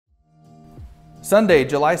Sunday,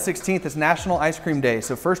 July 16th is National Ice Cream Day,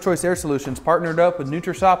 so First Choice Air Solutions partnered up with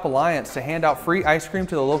NutriShop Alliance to hand out free ice cream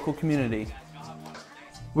to the local community.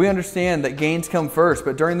 We understand that gains come first,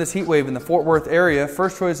 but during this heat wave in the Fort Worth area,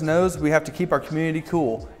 First Choice knows we have to keep our community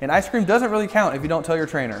cool, and ice cream doesn't really count if you don't tell your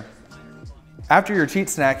trainer. After your cheat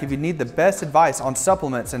snack, if you need the best advice on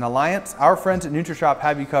supplements and Alliance, our friends at NutriShop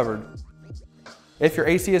have you covered. If your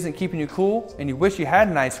AC isn't keeping you cool and you wish you had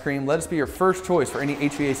an ice cream, let us be your first choice for any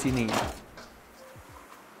HVAC need.